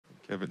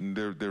Evan,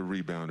 their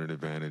rebound and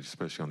advantage,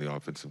 especially on the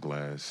offensive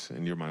glass.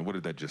 In your mind, what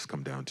did that just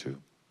come down to?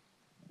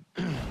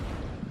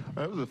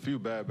 There was a few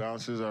bad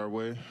bounces our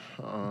way.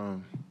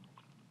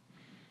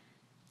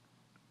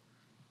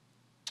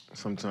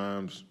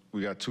 Sometimes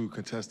we got two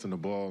contesting the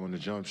ball on the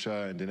jump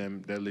shot, and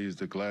then that leaves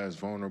the glass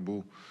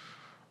vulnerable.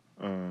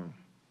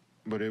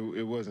 But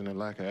it wasn't a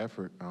lack of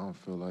effort, I don't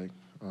feel like.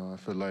 I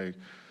feel like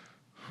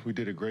we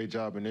did a great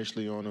job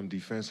initially on them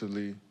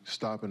defensively,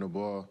 stopping the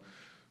ball,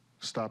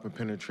 stopping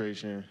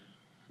penetration.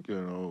 You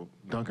know,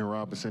 Duncan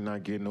Robinson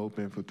not getting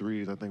open for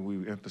threes. I think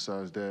we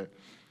emphasized that.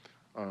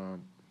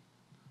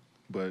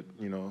 But,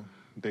 you know,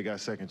 they got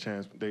second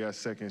chance. They got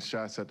second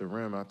shots at the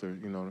rim after,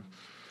 you know,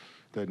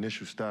 the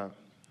initial stop.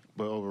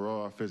 But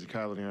overall, our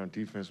physicality and our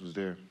defense was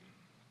there.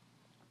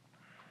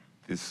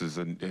 This is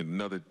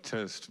another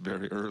test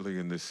very early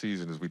in this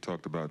season, as we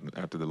talked about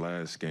after the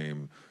last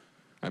game.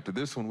 After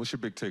this one, what's your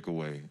big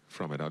takeaway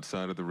from it?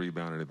 Outside of the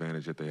rebound and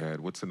advantage that they had,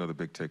 what's another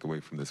big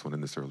takeaway from this one in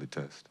this early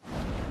test?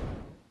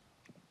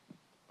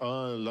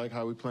 Like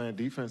how we playing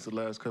defense the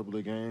last couple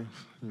of games.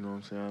 You know what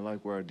I'm saying? I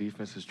like where our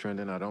defense is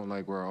trending. I don't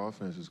like where our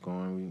offense is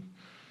going.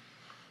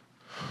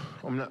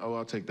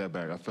 I'll take that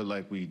back. I feel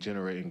like we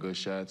generating good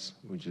shots.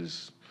 We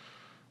just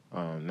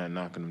not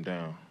knocking them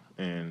down.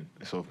 And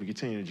so if we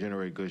continue to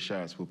generate good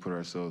shots, we'll put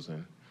ourselves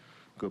in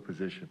good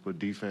position. But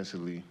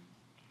defensively,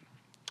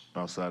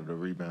 outside of the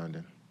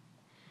rebounding,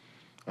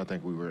 I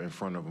think we were in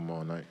front of them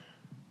all night.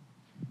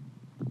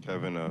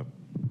 Kevin,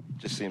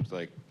 just seems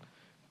like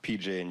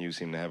PJ and you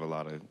seem to have a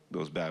lot of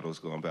those battles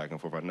going back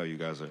and forth. I know you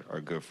guys are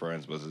good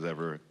friends, but is there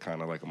ever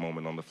kind of like a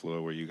moment on the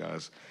floor where you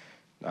guys,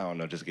 I don't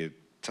know, just get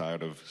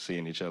tired of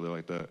seeing each other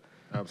like that?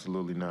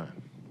 Absolutely not.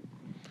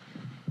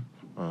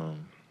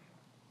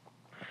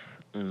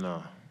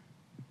 No.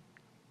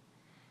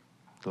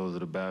 Those are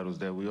the battles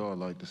that we all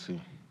like to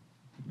see.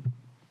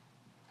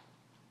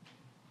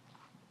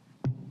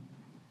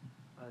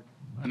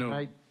 I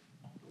know.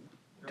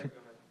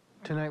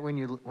 Tonight, when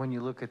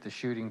you look at the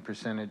shooting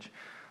percentage,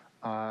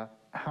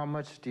 how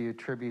much do you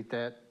attribute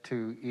that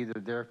to either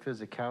their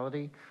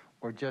physicality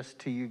or just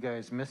to you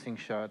guys missing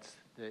shots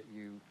that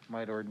you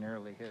might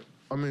ordinarily hit?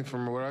 I mean,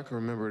 from what I can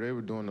remember, they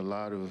were doing a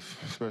lot of,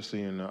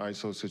 especially in the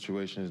ISO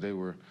situations, they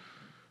were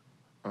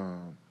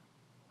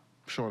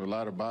showing a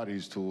lot of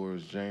bodies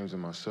towards James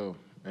and myself.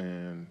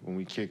 And when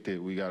we kicked it,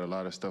 we got a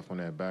lot of stuff on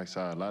that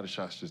backside. A lot of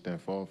shots just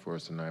didn't fall for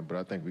us tonight, but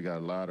I think we got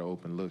a lot of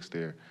open looks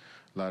there,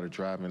 a lot of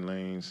driving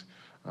lanes.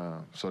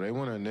 So they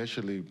want to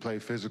initially play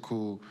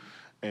physical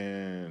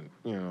and,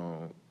 you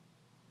know,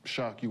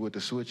 shock you with the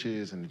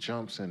switches and the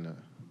jumps and the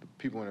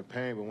people in the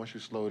paint. But once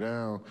you slow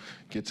down,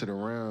 get to the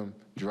rim,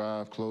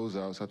 drive,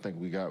 closeouts, I think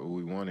we got what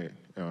we wanted.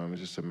 It's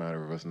just a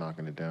matter of us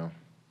knocking it down.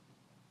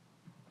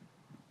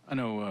 I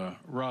know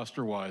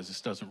roster-wise,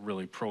 this doesn't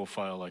really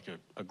profile like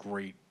a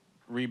great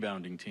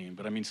rebounding team,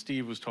 but I mean,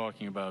 Steve was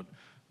talking about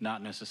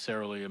not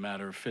necessarily a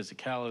matter of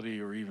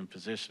physicality or even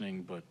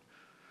positioning, but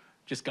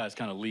just guys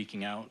kind of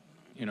leaking out,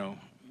 you know,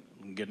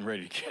 getting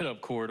ready to get up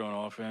court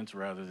on offense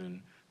rather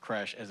than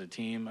crash as a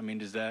team. I mean,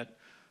 does that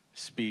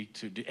speak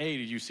to, A,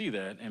 did you see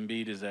that? And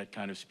B, does that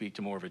kind of speak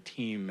to more of a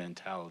team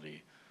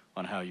mentality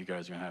on how you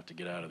guys are going to have to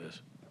get out of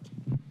this?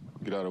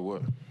 Get out of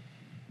what? The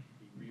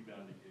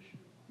rebounding issue,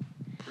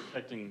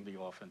 protecting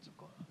the offensive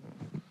glass.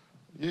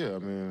 Yeah, I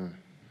mean,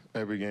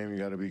 every game you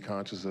got to be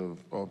conscious of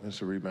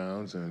offensive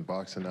rebounds and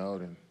boxing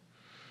out and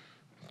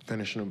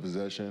finishing a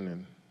possession.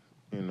 And,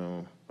 you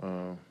know,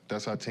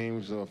 that's how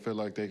teams feel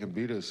like they can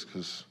beat us,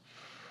 because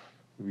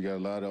we got a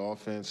lot of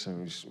offense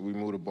and we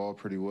move the ball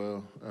pretty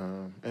well.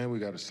 And we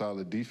got a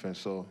solid defense.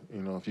 So,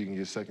 you know, if you can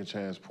get second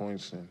chance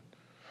points, and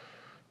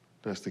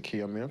that's the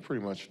key. I mean,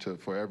 pretty much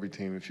for every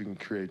team, if you can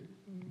create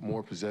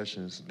more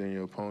possessions than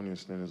your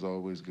opponents, then it's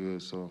always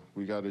good. So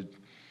we got to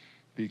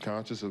be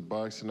conscious of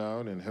boxing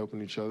out and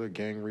helping each other,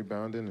 gang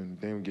rebounding, and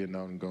then getting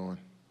out and going.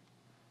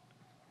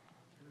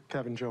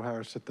 Kevin, Joe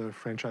Harris set the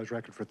franchise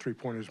record for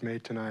three-pointers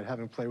made tonight.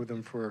 Haven't played with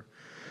him for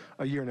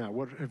a year now.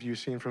 What have you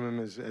seen from him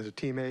as a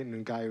teammate and a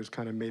guy who's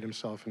kind of made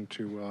himself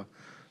into a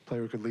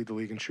player who could lead the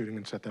league in shooting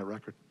and set that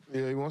record?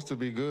 Yeah, he wants to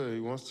be good. He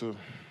wants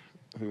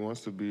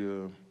to be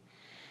a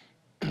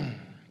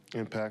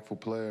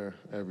impactful player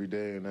every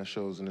day, and that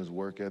shows in his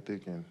work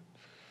ethic and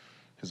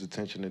his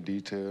attention to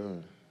detail.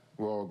 And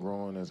we're all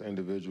growing as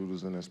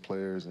individuals and as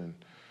players, and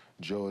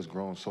Joe has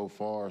grown so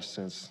far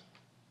since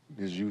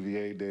his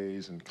UVA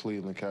days and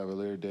Cleveland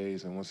Cavalier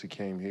days, and once he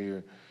came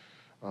here,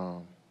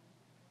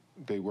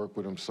 they worked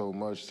with him so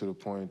much to the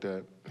point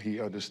that he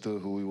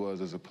understood who he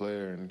was as a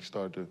player, and he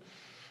started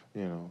to,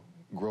 you know,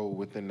 grow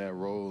within that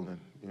role. And,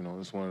 you know,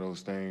 it's one of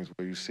those things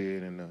where you see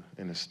it in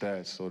the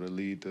stats. So to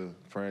lead the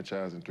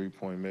franchise in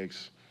three-point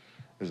makes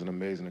is an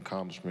amazing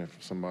accomplishment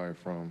for somebody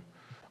from,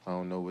 I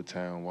don't know what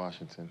town,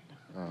 Washington,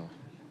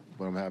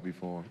 but I'm happy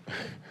for him.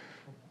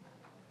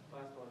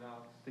 Last one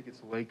out. I think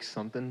it's Lake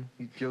something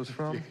Joe's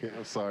from. Yeah,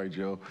 I'm sorry,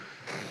 Joe.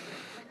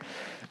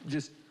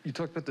 Just You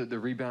talked about the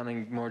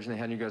rebounding margin they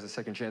had, you guys the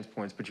second chance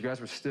points, but you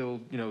guys were still,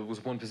 it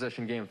was one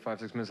possession game,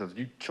 5-6 minutes left. Did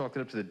you chalk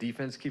it up to the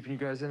defense keeping you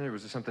guys in it, or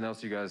was there something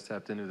else you guys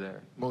tapped into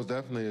there? Most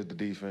definitely is the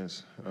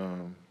defense.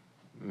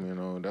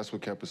 That's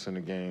what kept us in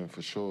the game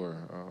for sure.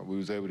 We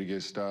was able to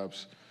get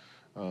stops,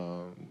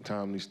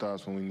 timely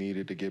stops when we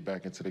needed to get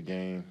back into the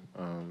game.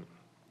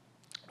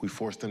 We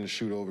forced them to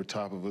shoot over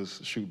top of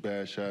us, shoot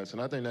bad shots,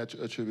 and I think that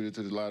attributed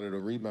to a lot of the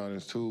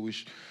reboundings too.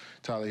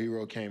 Tyler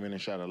Hero came in and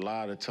shot a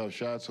lot of tough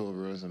shots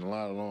over us and a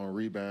lot of long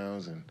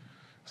rebounds, and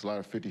it's a lot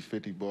of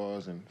 50-50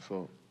 balls. And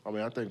so,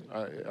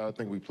 I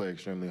think we play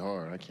extremely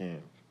hard.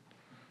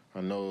 I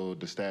know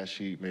the stat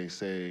sheet may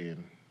say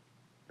and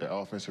the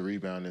offensive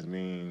rebounders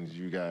means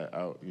you got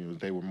out,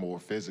 they were more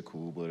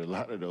physical, but a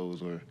lot of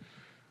those were,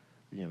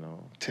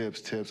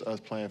 tips, us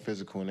playing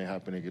physical and they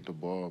happen to get the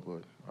ball.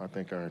 But I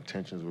think our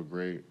intentions were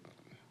great.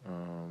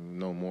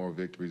 No more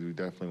victories. We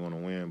definitely want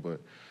to win,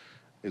 but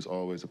it's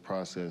always a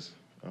process,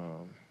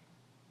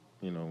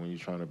 when you're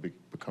trying to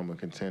become a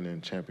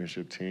contending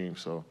championship team.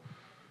 So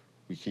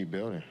we keep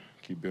building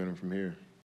from here.